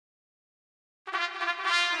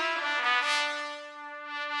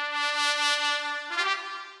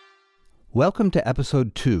Welcome to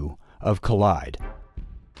episode 2 of Collide.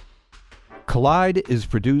 Collide is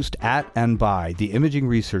produced at and by the Imaging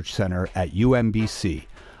Research Center at UMBC,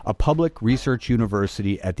 a public research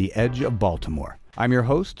university at the edge of Baltimore. I'm your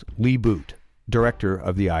host, Lee Boot, director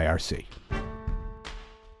of the IRC.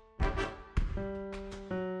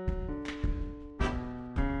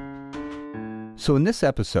 So in this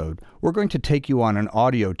episode, we're going to take you on an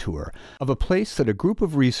audio tour of a place that a group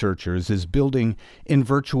of researchers is building in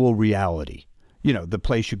virtual reality. You know, the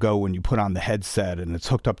place you go when you put on the headset and it's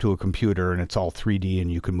hooked up to a computer and it's all 3D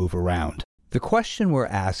and you can move around. The question we're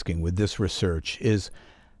asking with this research is,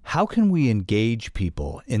 how can we engage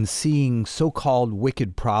people in seeing so-called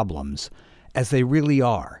wicked problems as they really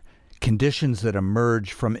are? Conditions that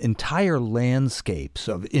emerge from entire landscapes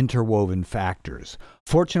of interwoven factors.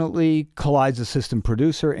 Fortunately, Collide's assistant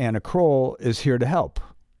producer, Anna Kroll, is here to help.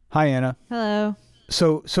 Hi, Anna. Hello.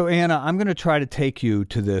 So Anna, I'm going to try to take you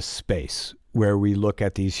to this space where we look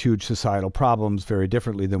at these huge societal problems very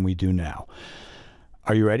differently than we do now.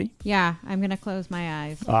 Are you ready? Yeah, I'm going to close my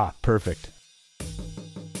eyes. Ah, perfect.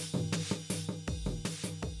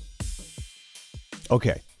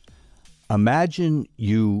 Okay. Imagine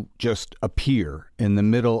you just appear in the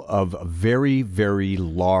middle of a very, very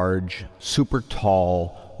large, super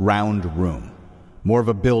tall, round room. More of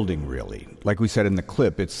a building, really. Like we said in the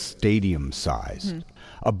clip, it's stadium size.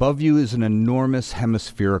 Above you is an enormous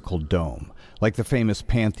hemispherical dome, like the famous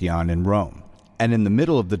Pantheon in Rome. And in the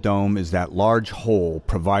middle of the dome is that large hole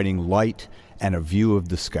providing light and a view of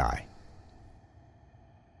the sky.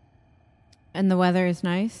 And the weather is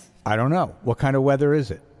nice? I don't know. What kind of weather is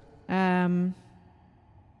it?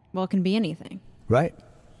 Well, it can be anything. Right.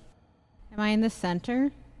 Am I in the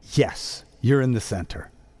center? Yes, you're in the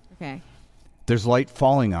center. Okay. There's light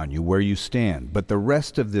falling on you where you stand, but the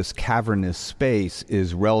rest of this cavernous space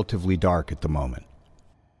is relatively dark at the moment.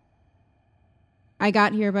 I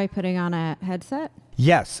got here by putting on a headset?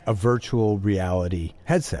 Yes, a virtual reality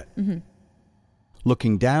headset.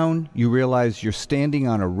 Looking down, you realize you're standing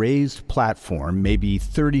on a raised platform, maybe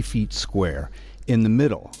 30 feet square, in the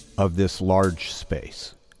middle of this large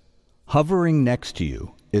space. Hovering next to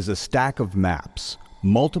you is a stack of maps,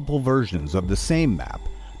 multiple versions of the same map,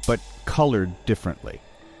 but colored differently.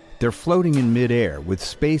 They're floating in midair with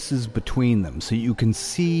spaces between them so you can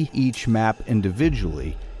see each map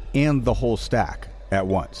individually and the whole stack at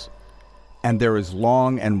once. And they're as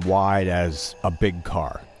long and wide as a big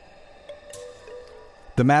car.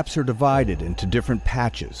 The maps are divided into different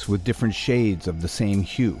patches with different shades of the same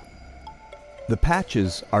hue. The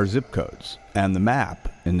patches are zip codes, and the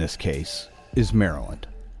map, in this case, is Maryland.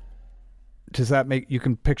 Does that make... You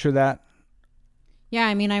can picture that? Yeah,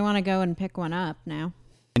 I mean, I want to go and pick one up now.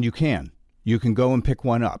 And you can. You can go and pick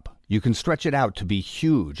one up. You can stretch it out to be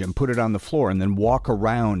huge and put it on the floor and then walk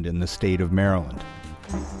around in the state of Maryland.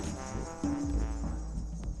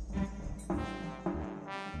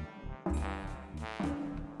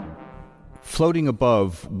 Floating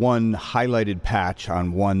above one highlighted patch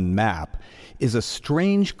on one map is a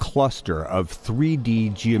strange cluster of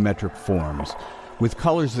 3D geometric forms with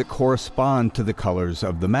colors that correspond to the colors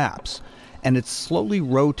of the maps, and it's slowly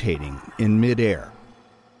rotating in midair.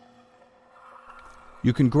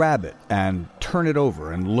 You can grab it and turn it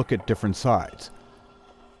over and look at different sides.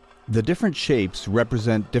 The different shapes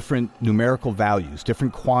represent different numerical values,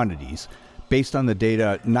 different quantities, based on the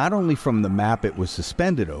data not only from the map it was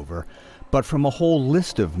suspended over, but from a whole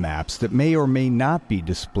list of maps that may or may not be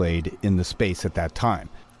displayed in the space at that time.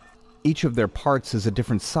 Each of their parts is a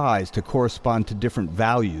different size to correspond to different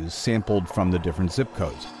values sampled from the different zip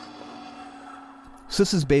codes. So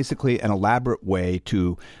this is basically an elaborate way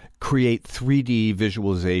to create 3D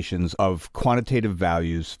visualizations of quantitative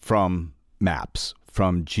values from maps,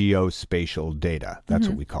 from geospatial data. That's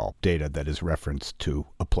what we call data that is referenced to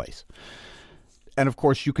a place. And of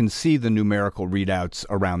course, you can see the numerical readouts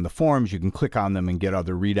around the forms. You can click on them and get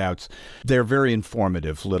other readouts. They're very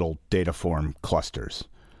informative little data form clusters.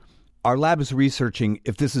 Our lab is researching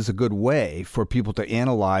if this is a good way for people to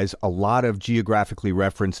analyze a lot of geographically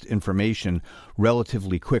referenced information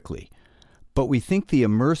relatively quickly. But we think the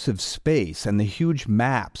immersive space and the huge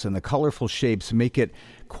maps and the colorful shapes make it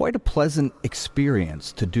quite a pleasant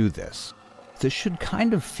experience to do this. This should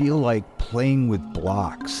kind of feel like playing with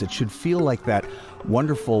blocks. It should feel like that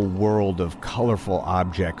wonderful world of colorful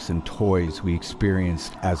objects and toys we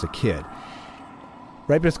experienced as a kid.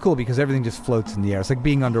 Right, but it's cool because everything just floats in the air. It's like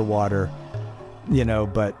being underwater, you know,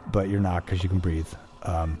 but you're not because you can breathe.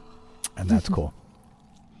 And that's cool.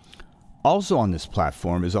 Also on this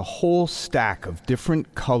platform is a whole stack of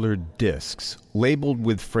different colored discs labeled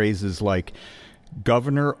with phrases like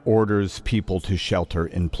 "Governor orders people to shelter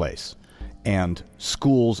in place." and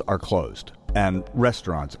schools are closed, and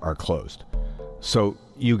restaurants are closed. So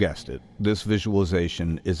you guessed it, this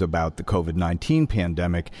visualization is about the COVID-19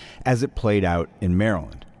 pandemic as it played out in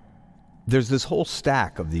Maryland. There's this whole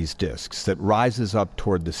stack of these discs that rises up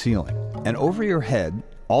toward the ceiling. And over your head,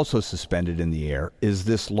 also suspended in the air, is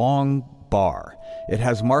this long bar. It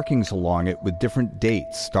has markings along it with different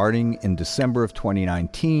dates starting in December of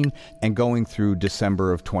 2019 and going through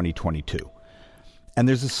December of 2022. And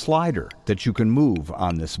there's a slider that you can move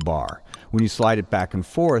on this bar. When you slide it back and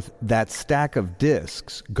forth, that stack of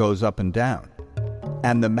discs goes up and down.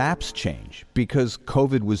 And the maps change because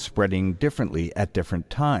COVID was spreading differently at different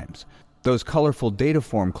times. Those colorful data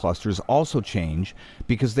form clusters also change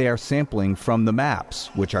because they are sampling from the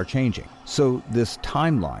maps, which are changing. So this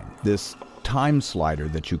timeline, this time slider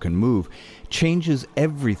that you can move, changes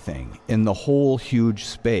everything in the whole huge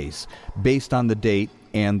space based on the date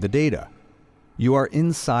and the data. You are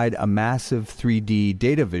inside a massive 3D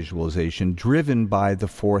data visualization driven by the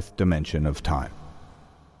fourth dimension of time.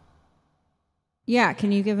 Yeah,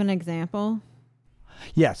 can you give an example?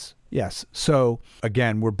 Yes. So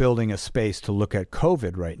again, we're building a space to look at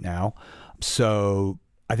COVID right now. So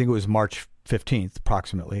I think it was March 15th,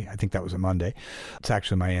 approximately. I think that was a Monday. It's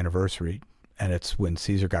actually my anniversary, and it's when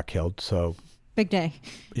Caesar got killed. So big day.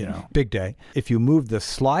 Big day. If you move the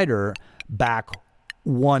slider back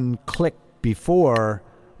one click before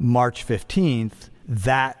March 15th,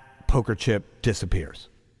 that poker chip disappears.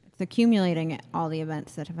 It's accumulating all the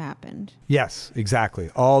events that have happened. Yes, exactly.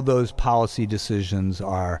 All those policy decisions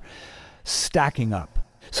are stacking up.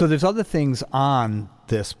 So there's other things on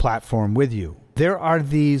this platform with you. There are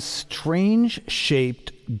these strange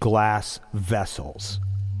shaped glass vessels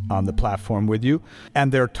on the platform with you,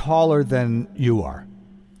 and they're taller than you are.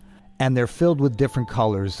 And they're filled with different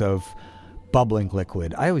colors of bubbling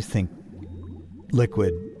liquid. I always think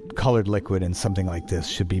colored liquid in something like this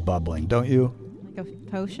should be bubbling, don't you? Like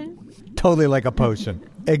a potion? Totally like a potion.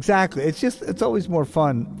 Exactly. It's always more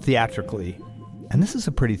fun theatrically. And this is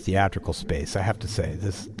a pretty theatrical space, I have to say.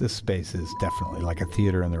 This space is definitely like a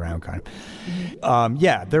theater in the round kind of.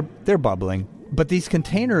 Yeah, they're bubbling. But these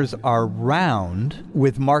containers are round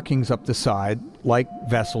with markings up the side, like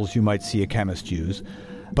vessels you might see a chemist use.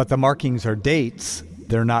 But the markings are dates.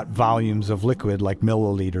 They're not volumes of liquid like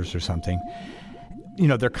milliliters or something.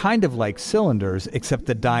 They're kind of like cylinders, except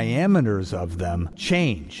the diameters of them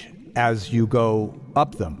change as you go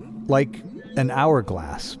up them, like an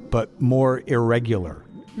hourglass, but more irregular.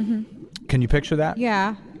 Mm-hmm. Can you picture that?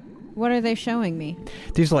 Yeah. What are they showing me?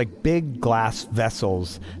 These are like big glass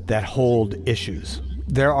vessels that hold issues.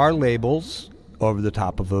 There are labels over the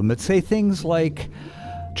top of them that say things like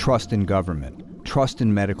trust in government, trust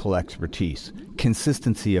in medical expertise,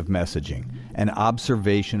 consistency of messaging, and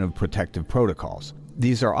observation of protective protocols.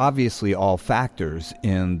 These are obviously all factors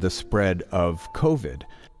in the spread of COVID.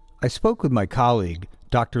 I spoke with my colleague,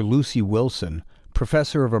 Dr. Lucy Wilson,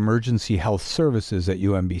 professor of emergency health services at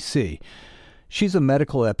UMBC. She's a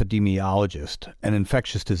medical epidemiologist, an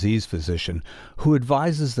infectious disease physician, who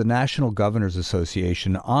advises the National Governors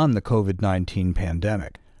Association on the COVID-19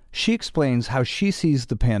 pandemic. She explains how she sees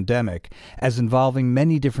the pandemic as involving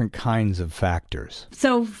many different kinds of factors.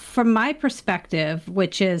 So from my perspective,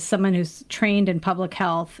 which is someone who's trained in public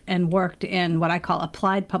health and worked in what I call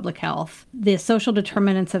applied public health, the social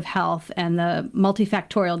determinants of health and the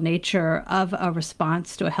multifactorial nature of a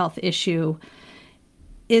response to a health issue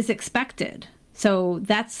is expected. So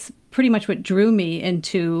that's pretty much what drew me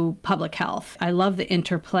into public health. I love the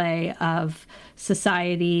interplay of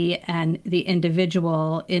society and the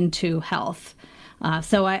individual into health.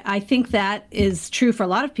 So I think that is true for a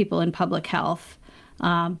lot of people in public health.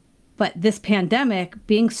 But this pandemic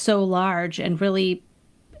being so large and really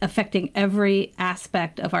affecting every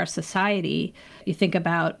aspect of our society, you think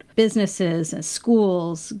about businesses and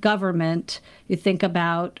schools, government, you think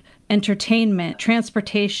about entertainment,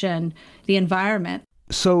 transportation, the environment.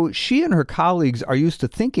 So she and her colleagues are used to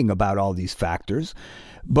thinking about all these factors,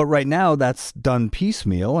 but right now that's done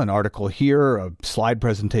piecemeal, an article here, a slide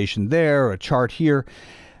presentation there, a chart here.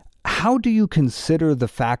 How do you consider the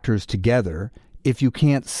factors together if you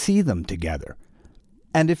can't see them together?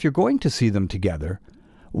 And if you're going to see them together,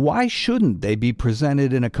 why shouldn't they be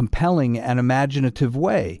presented in a compelling and imaginative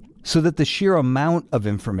way so that the sheer amount of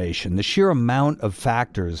information, the sheer amount of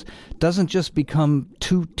factors doesn't just become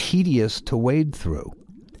too tedious to wade through?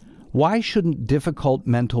 Why shouldn't difficult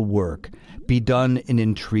mental work be done in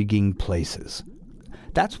intriguing places?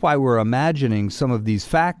 That's why we're imagining some of these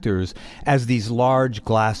factors as these large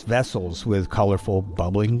glass vessels with colorful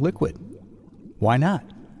bubbling liquid. Why not?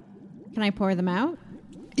 Can I pour them out?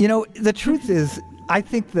 The truth is, I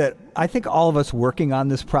think that I think all of us working on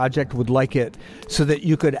this project would like it so that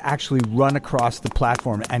you could actually run across the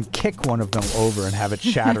platform and kick one of them over and have it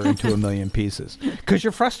shatter into a million pieces because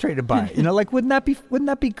you're frustrated by it. Like, wouldn't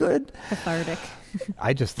that be good? Cathartic.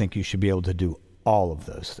 I just think you should be able to do all of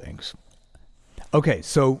those things. Okay,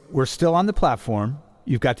 so we're still on the platform.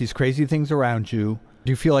 You've got these crazy things around you.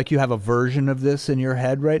 Do you feel like you have a version of this in your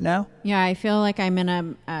head right now? Yeah, I feel like I'm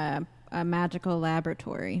in a magical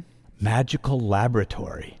laboratory. Magical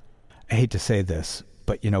laboratory. I hate to say this,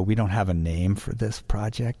 but we don't have a name for this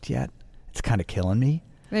project yet. It's kind of killing me.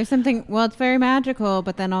 There's something, well, it's very magical,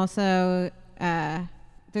 but then also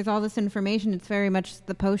there's all this information. It's very much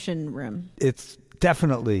the potion room. It's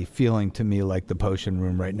definitely feeling to me like the potion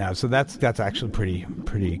room right now. So that's actually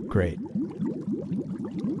pretty great.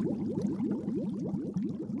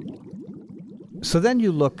 So then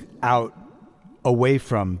you look out away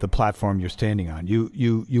from the platform you're standing on.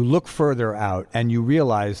 You look further out and you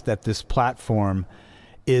realize that this platform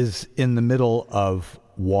is in the middle of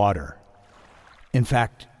water. In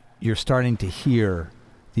fact, you're starting to hear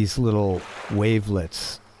these little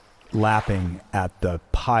wavelets lapping at the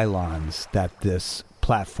pylons that this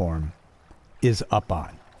platform is up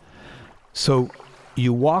on. So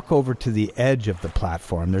you walk over to the edge of the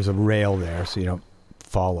platform. There's a rail there so you don't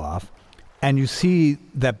fall off. And you see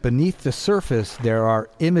that beneath the surface, there are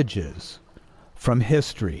images from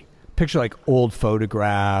history. Picture like old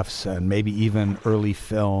photographs and maybe even early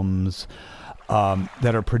films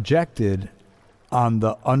that are projected on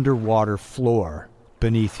the underwater floor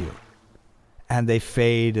beneath you. And they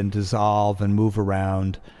fade and dissolve and move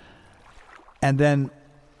around. And then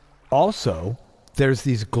also, there's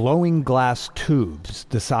these glowing glass tubes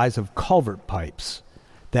the size of culvert pipes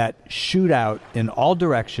that shoot out in all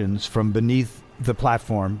directions from beneath the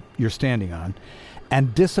platform you're standing on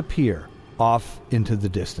and disappear off into the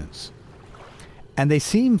distance. And they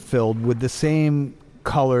seem filled with the same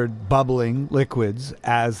colored, bubbling liquids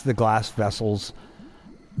as the glass vessels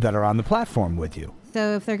that are on the platform with you.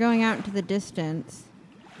 So if they're going out into the distance,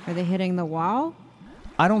 are they hitting the wall?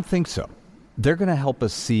 I don't think so. They're going to help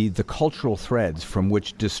us see the cultural threads from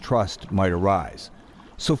which distrust might arise.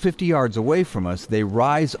 So 50 yards away from us, they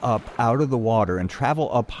rise up out of the water and travel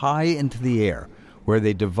up high into the air, where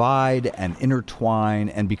they divide and intertwine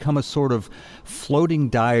and become a sort of floating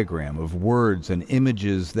diagram of words and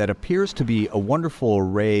images that appears to be a wonderful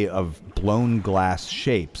array of blown glass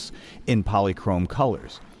shapes in polychrome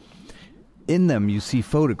colors. In them, you see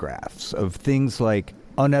photographs of things like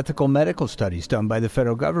unethical medical studies done by the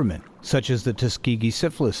federal government, such as the Tuskegee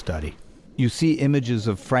syphilis study. You see images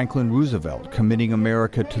of Franklin Roosevelt committing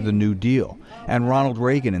America to the New Deal, and Ronald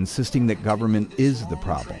Reagan insisting that government is the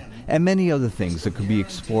problem, and many other things that could be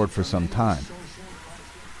explored for some time.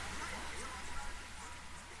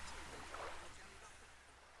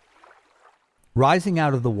 Rising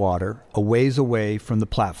out of the water, a ways away from the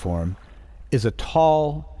platform, is a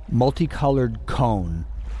tall, multicolored cone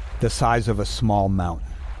the size of a small mountain.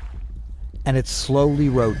 And it's slowly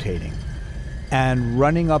rotating. And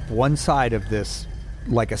running up one side of this,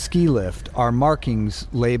 like a ski lift, are markings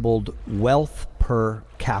labeled wealth per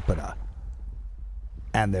capita.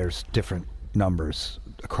 And there's different numbers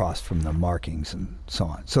across from the markings and so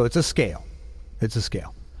on. So it's a scale. It's a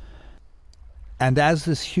scale. And as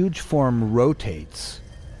this huge form rotates,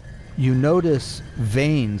 you notice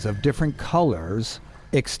veins of different colors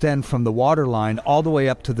extend from the waterline all the way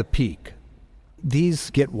up to the peak. These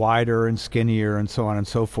get wider and skinnier and so on and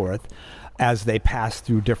so forth as they pass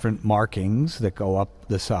through different markings that go up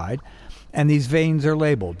the side. And these veins are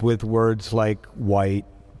labeled with words like white,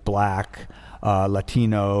 black,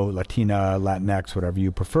 Latino, Latina, Latinx, whatever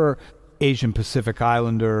you prefer, Asian Pacific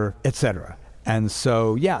Islander, etc. And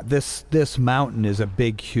so, yeah, this mountain is a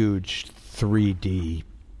big, huge 3D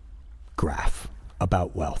graph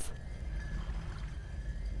about wealth.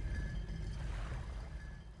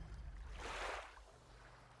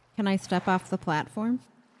 Can I step off the platform?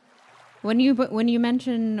 When you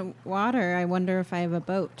mention water, I wonder if I have a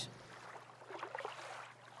boat.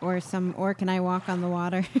 Or can I walk on the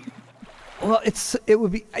water? Well, it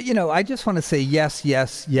would be, I just want to say yes,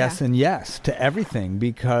 and yes to everything,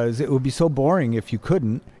 because it would be so boring if you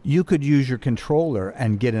couldn't. You could use your controller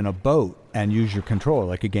and get in a boat and use your controller,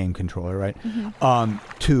 like a game controller, right? Mm-hmm.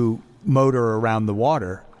 To motor around the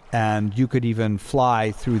water, and you could even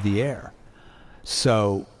fly through the air.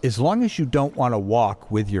 So as long as you don't want to walk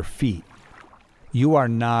with your feet, you are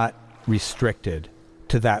not restricted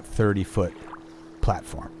to that 30-foot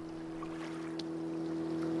platform.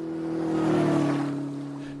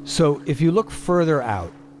 So if you look further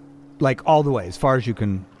out, like all the way, as far as you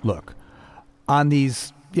can look, on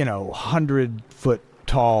these, 100-foot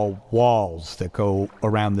tall walls that go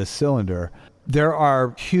around this cylinder, there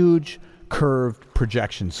are huge curved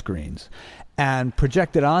projection screens. And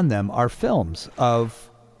projected on them are films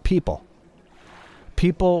of people.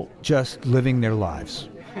 People just living their lives.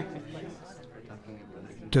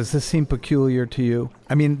 Does this seem peculiar to you?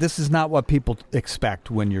 I mean, this is not what people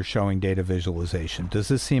expect when you're showing data visualization. Does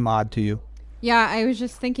this seem odd to you? Yeah, I was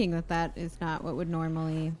just thinking that is not what would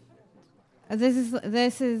normally...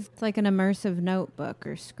 This is like an immersive notebook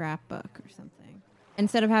or scrapbook or something.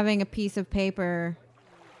 Instead of having a piece of paper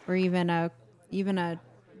or even a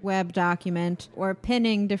web document or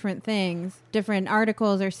pinning different things, different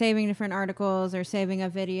articles or saving different articles or saving a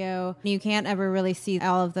video, you can't ever really see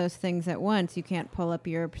all of those things at once. You can't pull up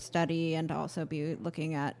your study and also be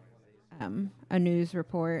looking at a news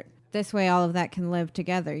report. This way, all of that can live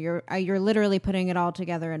together. You're literally putting it all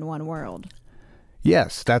together in one world.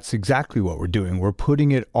 Yes, that's exactly what we're doing. We're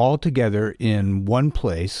putting it all together in one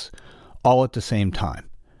place, all at the same time.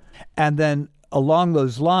 And then along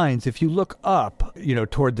those lines, if you look up,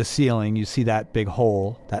 toward the ceiling, you see that big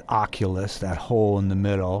hole, that oculus, that hole in the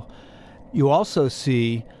middle. You also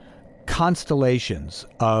see constellations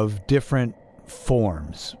of different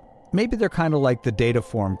forms. Maybe they're kind of like the data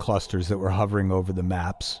form clusters that were hovering over the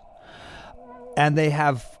maps. And they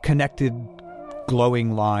have connected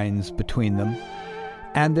glowing lines between them.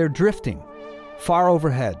 And they're drifting far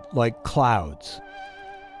overhead like clouds.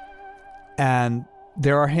 And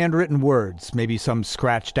there are handwritten words, maybe some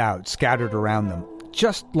scratched out, scattered around them,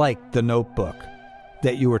 just like the notebook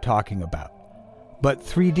that you were talking about, but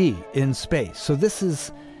 3D in space. So this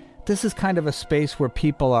is kind of a space where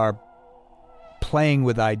people are playing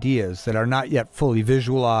with ideas that are not yet fully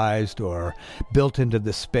visualized or built into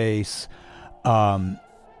the space,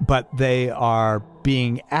 but they are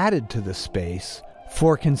being added to the space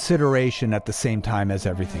for consideration at the same time as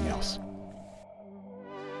everything else.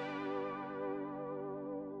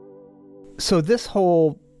 So this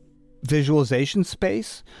whole visualization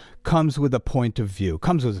space comes with a point of view,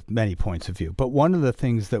 comes with many points of view. But one of the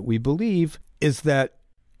things that we believe is that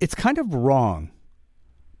it's kind of wrong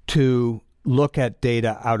to look at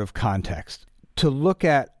data out of context, to look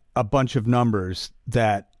at a bunch of numbers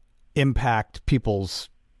that impact people's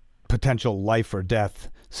potential life or death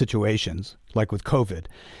situations, like with COVID,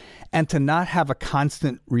 and to not have a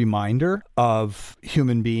constant reminder of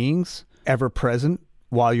human beings ever present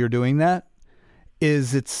while you're doing that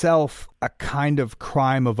is itself a kind of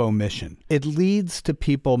crime of omission. It leads to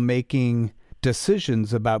people making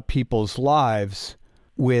decisions about people's lives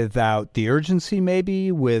without the urgency,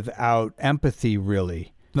 maybe, without empathy,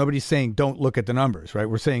 really. Nobody's saying don't look at the numbers, right?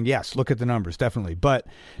 We're saying, yes, look at the numbers, definitely. But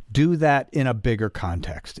do that in a bigger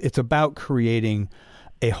context. It's about creating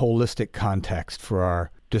a holistic context for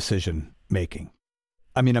our decision making.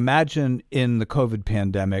 I mean, imagine in the COVID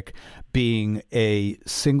pandemic being a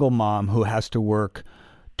single mom who has to work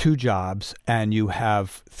 2 jobs and you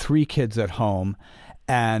have 3 kids at home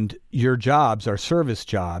and your jobs are service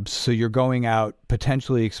jobs. So you're going out,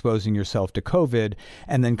 potentially exposing yourself to COVID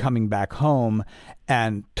and then coming back home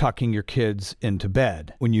and tucking your kids into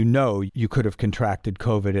bed when you know you could have contracted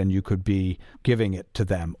COVID and you could be giving it to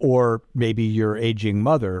them. Or maybe your aging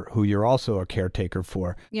mother who you're also a caretaker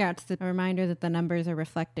for. Yeah, it's a reminder that the numbers are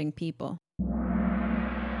reflecting people.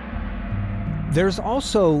 There's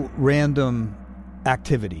also random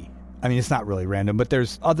activity. I mean, it's not really random, but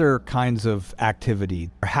there's other kinds of activity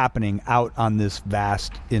happening out on this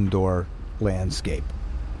vast indoor landscape.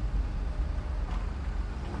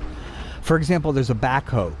 For example, there's a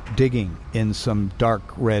backhoe digging in some dark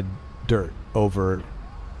red dirt over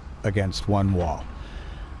against one wall.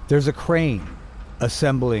 There's a crane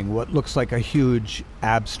assembling what looks like a huge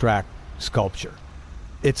abstract sculpture.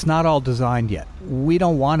 It's not all designed yet. We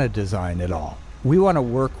don't want to design it all. We want to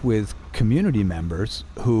work with community members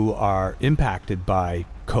who are impacted by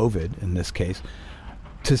COVID, in this case,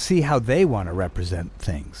 to see how they want to represent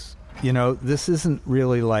things. You know, this isn't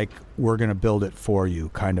really like we're going to build it for you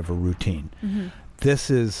kind of a routine. Mm-hmm. This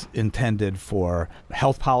is intended for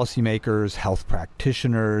health policymakers, health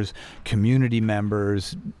practitioners, community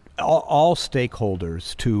members, all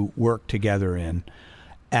stakeholders to work together in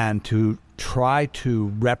and to try to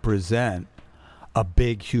represent a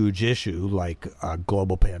big, huge issue like a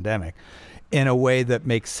global pandemic in a way that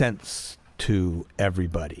makes sense to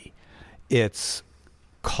everybody. It's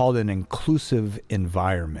called an inclusive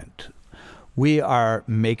environment. We are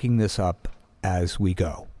making this up as we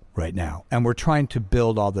go right now, and we're trying to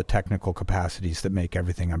build all the technical capacities that make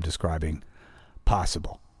everything I'm describing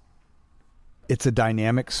possible. It's a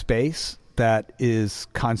dynamic space that is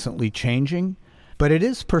constantly changing, but it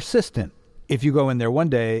is persistent if you go in there one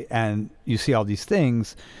day and you see all these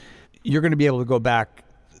things, you're going to be able to go back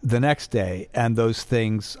the next day, and those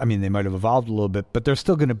things, I mean, they might have evolved a little bit, but they're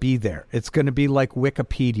still going to be there. It's going to be like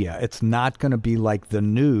Wikipedia. It's not going to be like the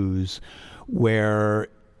news where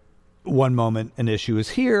one moment an issue is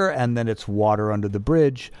here and then it's water under the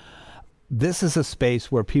bridge. This is a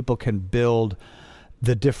space where people can build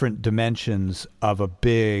the different dimensions of a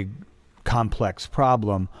big, complex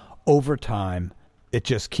problem over time. It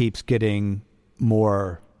just keeps getting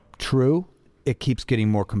more true. It keeps getting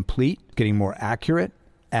more complete, getting more accurate,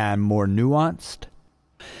 and more nuanced.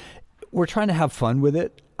 We're trying to have fun with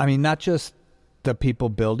it. I mean, not just the people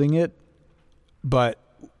building it, but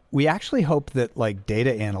we actually hope that like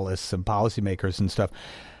data analysts and policymakers and stuff,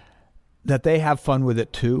 that they have fun with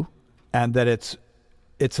it too, and that it's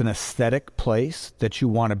an aesthetic place that you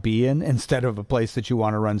want to be in instead of a place that you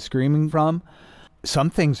want to run screaming from. Some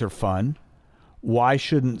things are fun. Why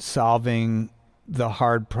shouldn't solving the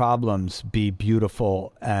hard problems be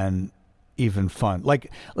beautiful and even fun? Like,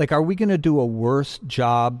 are we going to do a worse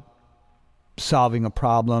job solving a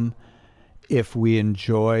problem if we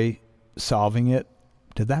enjoy solving it?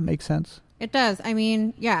 Did that make sense? It does. I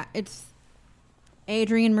mean, yeah, it's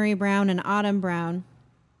Adrienne Maree Brown and Autumn Brown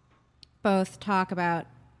both talk about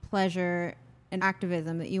pleasure and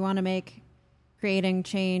activism, that you want to make creating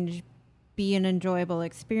change be an enjoyable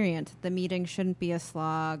experience. The meeting shouldn't be a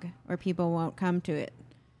slog or people won't come to it.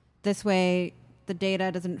 This way, the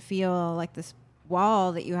data doesn't feel like this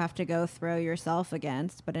wall that you have to go throw yourself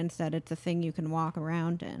against, but instead it's a thing you can walk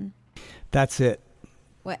around in. That's it.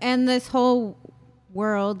 And this whole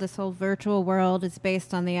world, this whole virtual world, is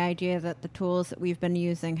based on the idea that the tools that we've been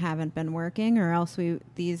using haven't been working, or else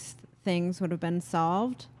these things would have been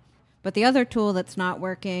solved. But the other tool that's not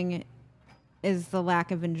working is the lack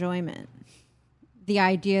of enjoyment. The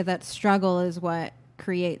idea that struggle is what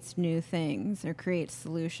creates new things or creates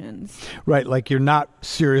solutions. Right, like you're not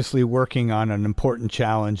seriously working on an important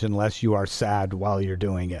challenge unless you are sad while you're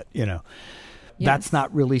doing it, you know. Yes. That's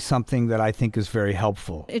not really something that I think is very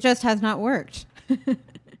helpful. It just has not worked.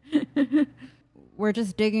 We're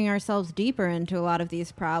just digging ourselves deeper into a lot of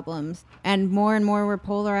these problems, and more we're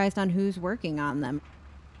polarized on who's working on them.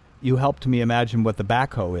 You helped me imagine what the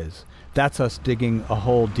backhoe is. That's us digging a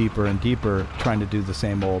hole deeper and deeper, trying to do the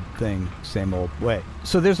same old thing, same old way.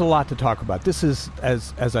 So there's a lot to talk about. This is,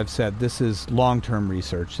 as I've said, this is long-term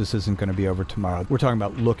research. This isn't going to be over tomorrow. We're talking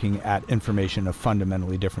about looking at information a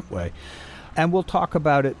fundamentally different way. And we'll talk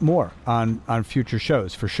about it more on future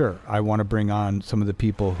shows, for sure. I want to bring on some of the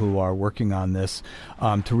people who are working on this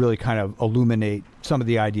to really kind of illuminate some of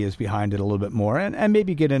the ideas behind it a little bit more, and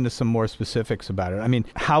maybe get into some more specifics about it. I mean,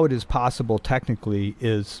 how it is possible technically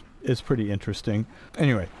is pretty interesting.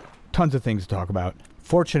 Anyway, tons of things to talk about.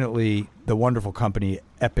 Fortunately, the wonderful company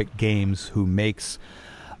Epic Games, who makes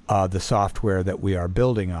the software that we are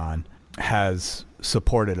building on, has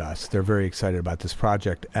supported us. They're very excited about this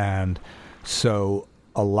project, and so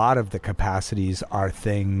a lot of the capacities are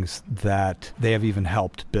things that they have even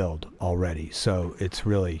helped build already. So it's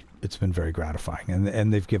been very gratifying,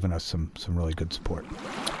 and they've given us some really good support.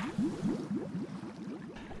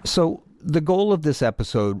 So the goal of this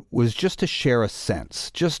episode was just to share a sense,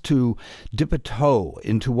 just to dip a toe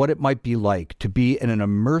into what it might be like to be in an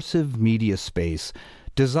immersive media space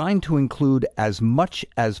designed to include as much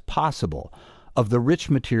as possible of the rich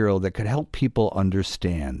material that could help people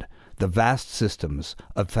understand the vast systems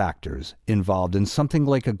of factors involved in something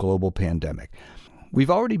like a global pandemic. We've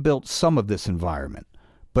already built some of this environment,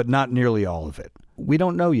 but not nearly all of it. We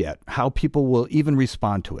don't know yet how people will even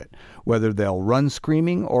respond to it, whether they'll run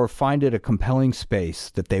screaming or find it a compelling space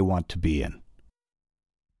that they want to be in.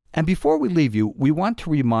 And before we leave you, we want to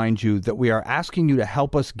remind you that we are asking you to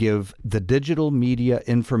help us give the digital media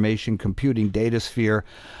information computing datasphere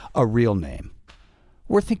a real name.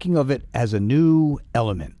 We're thinking of it as a new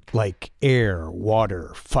element, like air,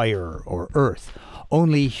 water, fire, or earth,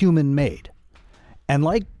 only human-made. And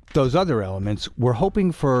like those other elements, we're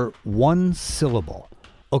hoping for one syllable.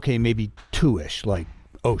 Okay, maybe two-ish, like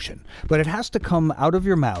ocean. But it has to come out of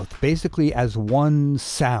your mouth basically as one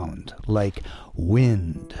sound, like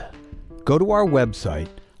wind. Go to our website,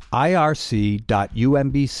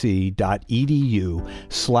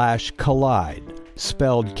 irc.umbc.edu/collide,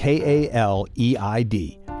 spelled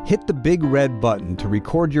K-A-L-E-I-D. Hit the big red button to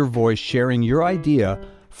record your voice sharing your idea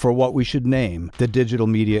for what we should name the Digital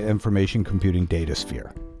Media Information Computing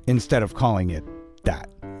Datasphere, instead of calling it that.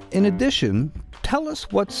 In addition, tell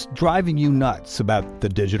us what's driving you nuts about the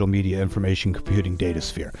Digital Media Information Computing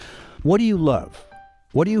Datasphere. What do you love?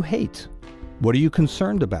 What do you hate? What are you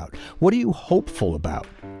concerned about? What are you hopeful about?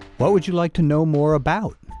 What would you like to know more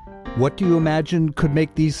about? What do you imagine could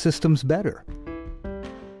make these systems better?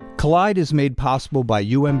 Collide is made possible by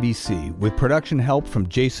UMBC with production help from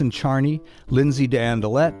Jason Charney, Lindsay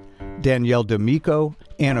DeAndelet, Danielle D'Amico,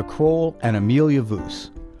 Anna Kroll, and Amelia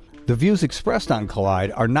Voos. The views expressed on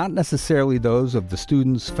Collide are not necessarily those of the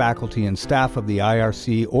students, faculty, and staff of the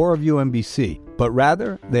IRC or of UMBC, but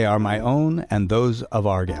rather they are my own and those of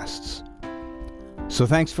our guests. So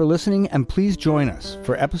thanks for listening, and please join us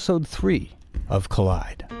for episode 3 of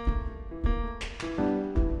Collide.